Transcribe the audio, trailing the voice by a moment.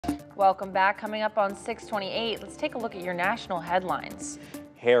Welcome back. Coming up on 628, let's take a look at your national headlines.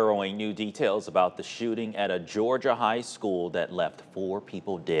 Harrowing new details about the shooting at a Georgia high school that left 4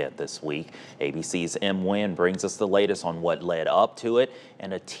 people dead this week. ABC's M. Nguyen brings us the latest on what led up to it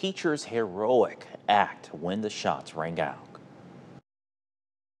and a teacher's heroic act when the shots rang out.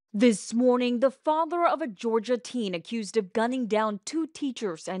 This morning, the father of a Georgia teen accused of gunning down 2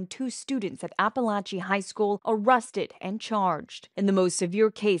 teachers and 2 students at Appalachia High School arrested and charged. In the most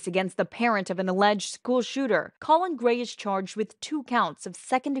severe case against the parent of an alleged school shooter, Colin Gray is charged with 2 counts of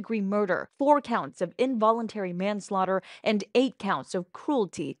second-degree murder, 4 counts of involuntary manslaughter, and 8 counts of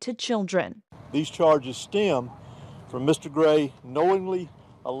cruelty to children. These charges stem from Mr. Gray knowingly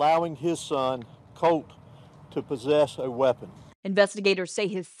allowing his son, Colt, to possess a weapon. Investigators say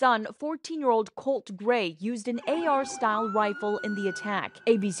his son, 14-year-old Colt Gray, used an AR-style rifle in the attack.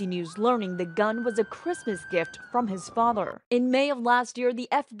 ABC News learning the gun was a Christmas gift from his father. In May of last year, the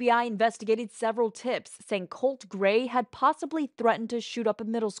FBI investigated several tips saying Colt Gray had possibly threatened to shoot up a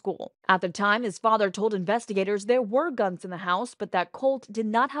middle school. At the time, his father told investigators there were guns in the house, but that Colt did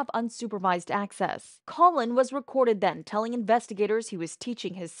not have unsupervised access. Colin was recorded then telling investigators he was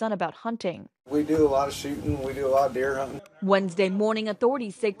teaching his son about hunting. We do a lot of shooting, we do a lot of deer hunting. Wednesday morning,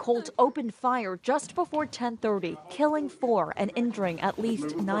 authorities say Colt opened fire just before 10:30, killing 4 and injuring at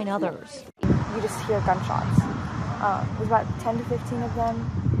least 9 others. You just hear gunshots. There's about 10 to 15 of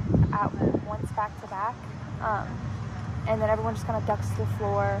them at once back to back. And then everyone just kind of ducks to the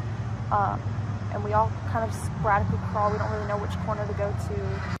floor. And we all kind of sporadically crawl. We don't really know which corner to go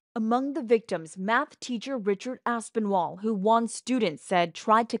to. Among the victims, math teacher Richard Aspinwall, who one student said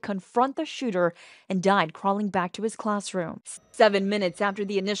tried to confront the shooter and died crawling back to his classroom. 7 minutes after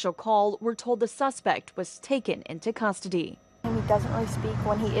the initial call, we're told the suspect was taken into custody. And he doesn't really speak.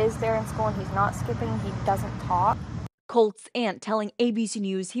 When he is there in school and he's not skipping, he doesn't talk. Colt's aunt telling ABC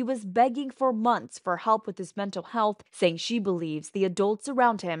News he was begging for months for help with his mental health, saying she believes the adults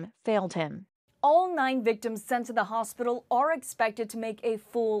around him failed him. All 9 victims sent to the hospital are expected to make a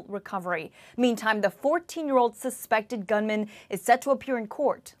full recovery. Meantime, the 14-year-old suspected gunman is set to appear in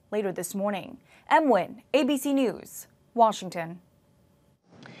court later this morning. M. Nguyen, ABC News, Washington.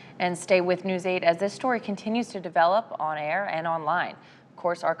 And stay with News 8 as this story continues to develop on air and online. Of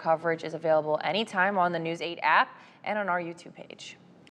course, our coverage is available anytime on the News 8 app and on our YouTube page.